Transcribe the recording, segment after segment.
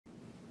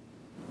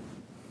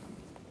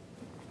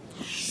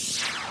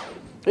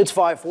It's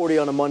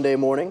 5:40 on a Monday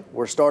morning.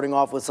 We're starting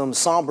off with some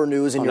somber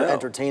news in your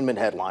entertainment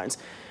headlines.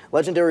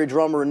 Legendary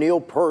drummer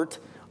Neal Peart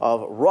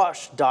of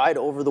Rush died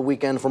over the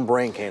weekend from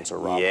brain cancer,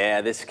 Rob.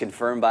 Yeah, this is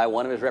confirmed by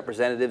one of his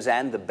representatives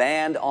and the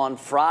band on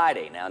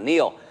Friday. Now,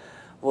 Neal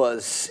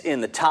was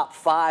in the top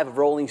 5 of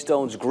Rolling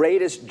Stone's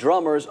greatest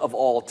drummers of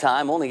all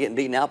time, only getting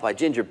beaten out by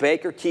Ginger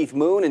Baker, Keith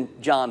Moon, and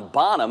John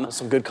Bonham. That's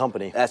some good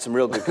company. That's some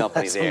real good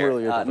company there.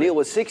 Really good company. Neal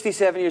was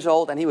 67 years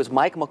old, and he was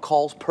Mike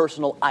McCall's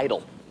personal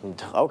idol.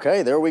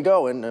 Okay, there we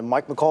go. And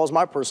Mike McCall is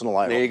my personal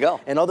idol. There you go.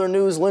 In other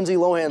news, Lindsay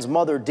Lohan's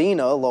mother,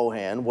 Dina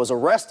Lohan, was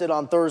arrested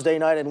on Thursday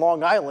night in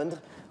Long Island.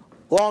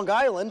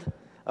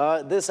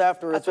 This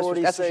after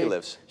authorities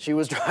say she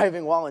was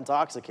driving while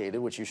intoxicated,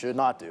 which you should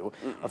not do.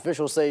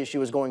 Officials say she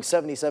was going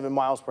 77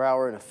 miles per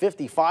hour in a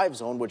 55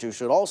 zone, which you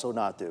should also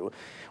not do.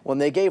 When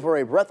they gave her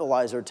a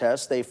breathalyzer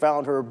test, they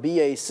found her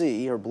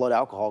BAC, her blood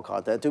alcohol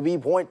content, to be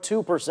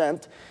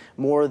 0.2%,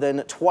 more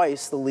than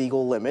twice the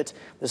legal limit.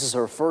 This is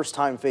her first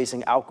time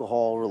facing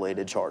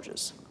alcohol-related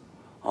charges.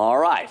 All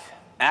right.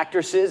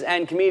 Actresses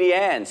and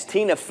comedians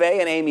Tina Fey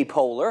and Amy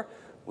Pohler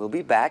will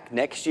be back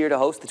next year to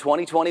host the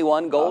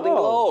 2021 Golden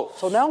Globes.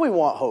 So now we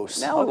want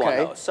hosts. Now we want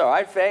hosts. All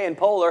right, Fey and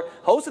Pohler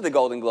hosted the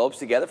Golden Globes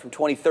together from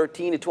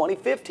 2013 to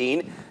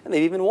 2015, and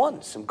they've even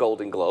won some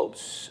Golden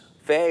Globes.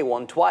 Fey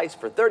won twice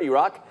for 30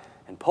 Rock,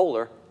 and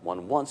Pohler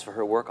won once for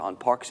her work on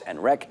Parks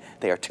and Rec.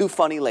 They are two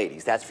funny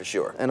ladies, that's for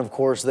sure. And of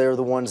course, they're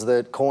the ones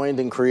that coined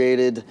and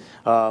created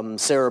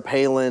Sarah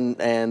Palin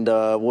and,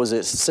 was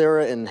it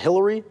Sarah and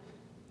Hillary?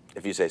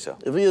 If you say so.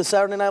 It'll be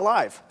Saturday Night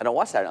Live. I don't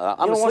watch Saturday Night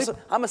Live.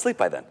 I'm asleep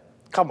by then.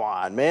 Come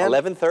on, man.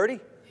 11:30?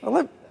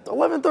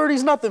 11:30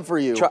 is nothing for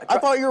you. I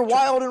thought you were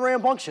wild and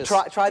rambunctious.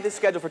 Try this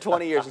schedule for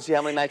 20 years and see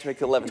how many nights you make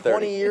till 11:30.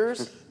 20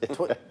 years?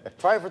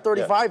 Try it for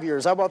 35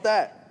 years. How about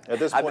that? At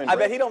this point, I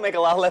bet he don't make a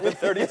lot of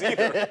 11:30s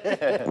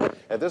either.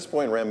 At this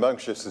point,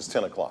 rambunctious is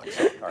 10 o'clock.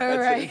 So, all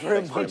right.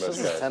 Rambunctious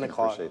is 10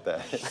 o'clock. Appreciate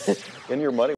that. In your money.